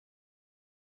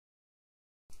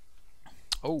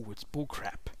Oh, it's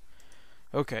bullcrap.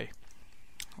 Okay,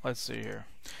 let's see here.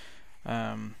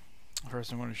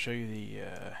 First I'm going to show you the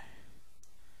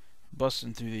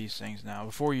busting through these things now.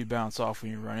 Before you bounce off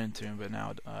when you run into them, but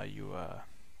now you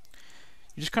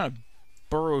just kind of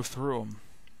burrow through them,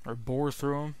 or bore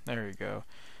through them. There you go.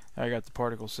 I got the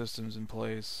particle systems in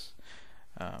place.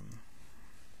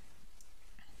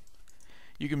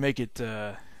 You can make it,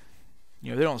 they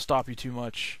don't stop you too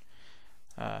much.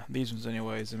 These ones,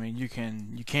 anyways. I mean, you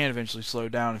can eventually slow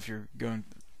down if you're going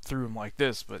through them like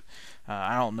this, but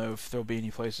I don't know if there'll be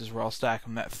any places where I'll stack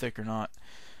them that thick or not.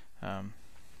 I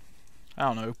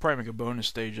don't know. Probably make a bonus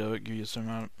stage of it, give you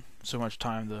so much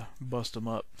time to bust them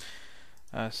up.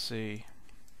 Let's see.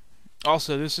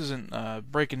 Also, this isn't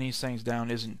breaking these things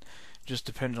down isn't just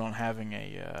dependent on having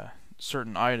a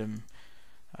certain item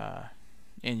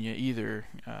in you either.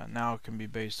 Now it can be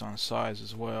based on size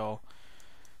as well.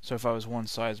 So if I was one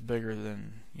size bigger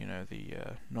than the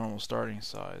normal starting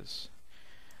size,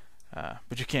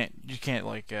 but you can't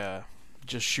like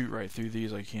just shoot right through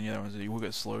these like any other ones. You will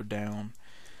get slowed down.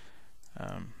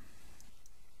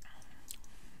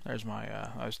 There's my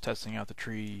I was testing out the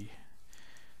tree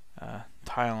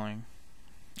tiling.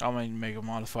 I'm going to make a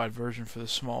modified version for the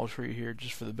small tree here,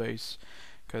 just for the base,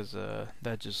 because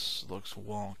that just looks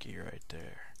wonky right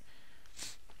there.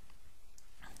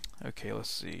 Okay, let's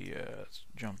see. Let's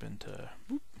jump into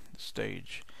the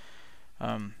stage.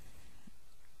 I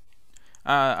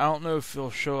don't know if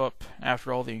it'll show up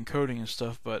after all the encoding and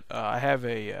stuff, but I have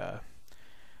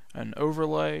an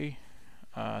overlay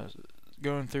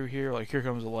going through here. Like, here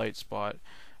comes a light spot,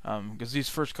 because these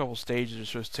first couple stages are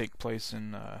supposed to take place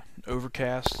in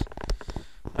overcast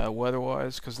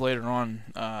weather-wise, because later on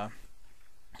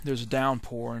there's a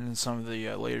downpour, and in some of the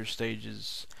later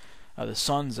stages the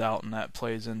sun's out, and that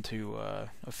plays into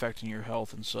affecting your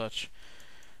health and such.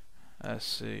 Let's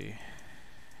see.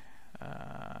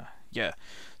 Yeah,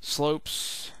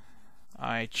 slopes.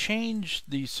 I changed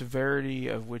the severity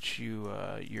of which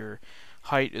your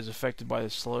height is affected by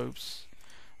the slopes.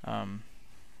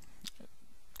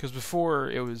 Because before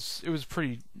it was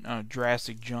pretty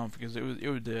drastic jump, because it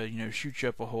would shoot you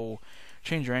up a whole,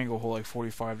 change your angle a whole like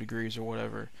 45 degrees or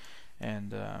whatever,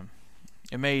 and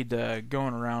it made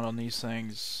going around on these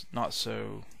things not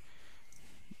so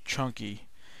chunky.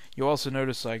 You'll also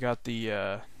notice I got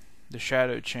the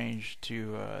shadow changed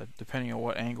to depending on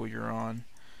what angle you're on.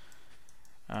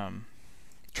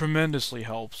 Tremendously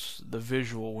helps the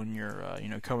visual when you're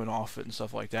coming off it and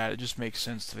stuff like that. It just makes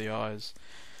sense to the eyes.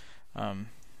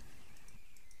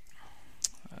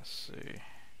 Let's see.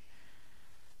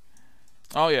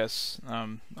 Oh yes.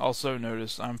 Also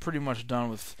notice I'm pretty much done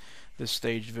with this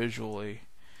stage visually.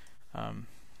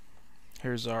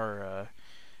 Here's our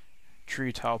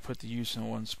tree tile put to use in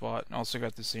one spot. Also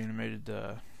got this animated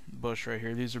bush right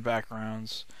here. These are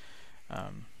backgrounds,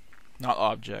 not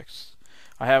objects.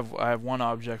 I have one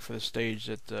object for the stage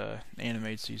that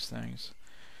animates these things.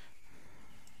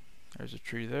 There's a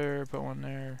tree there. Put one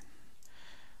there.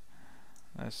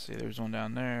 Let's see. There's one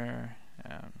down there.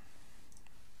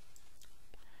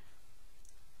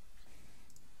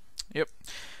 Yep.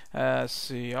 Let's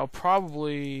see. I'll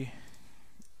probably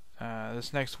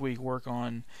this next week work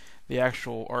on the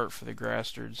actual art for the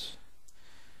grastards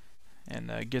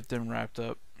and get them wrapped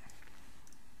up.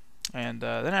 And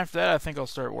then after that, I think I'll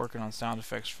start working on sound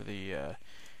effects for the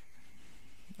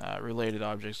related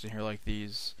objects in here, like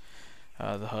these,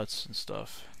 the huts and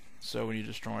stuff. So when you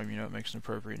destroy them, it makes an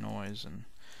appropriate noise and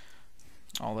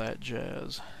all that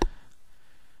jazz.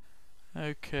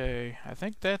 Okay, I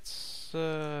think that's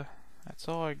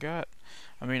all I got.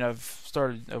 I mean, I've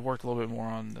worked a little bit more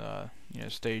on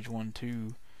stage 1,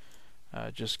 2,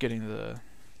 just getting the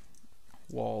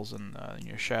walls and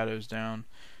shadows down.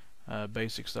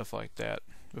 Basic stuff like that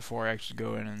before I actually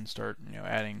go in and start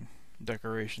adding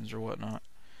decorations or whatnot.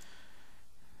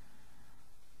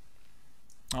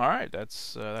 Alright,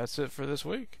 that's it for this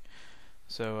week.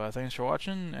 So thanks for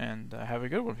watching, and have a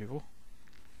good one, people.